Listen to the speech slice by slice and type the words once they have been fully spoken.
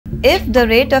If the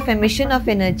rate of emission of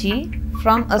energy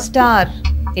from a star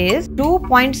is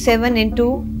 2.7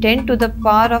 into 10 to the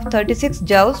power of 36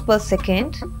 joules per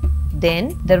second,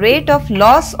 then the rate of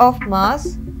loss of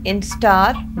mass in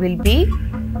star will be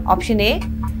option A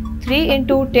 3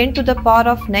 into 10 to the power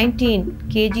of 19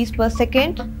 kgs per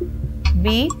second,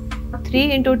 B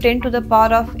 3 into 10 to the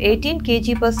power of 18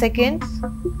 kg per second,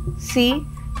 C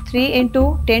 3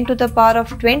 into 10 to the power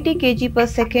of 20 kg per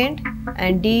second,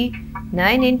 and D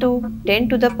 9 into 10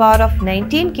 to the power of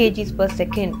 19 kgs per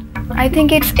second. I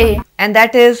think it's A. And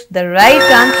that is the right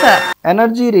answer.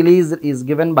 Energy released is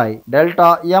given by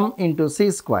delta M into C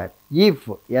square. If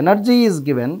energy is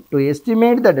given, to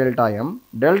estimate the delta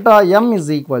M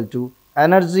is equal to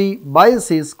energy by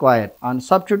C square, and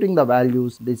substituting the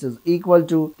values, this is equal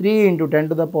to 3 into 10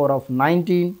 to the power of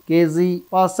 19 kg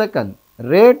per second.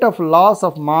 Rate of loss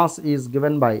of mass is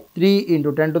given by 3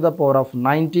 into 10 to the power of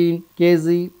 19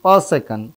 kg per second.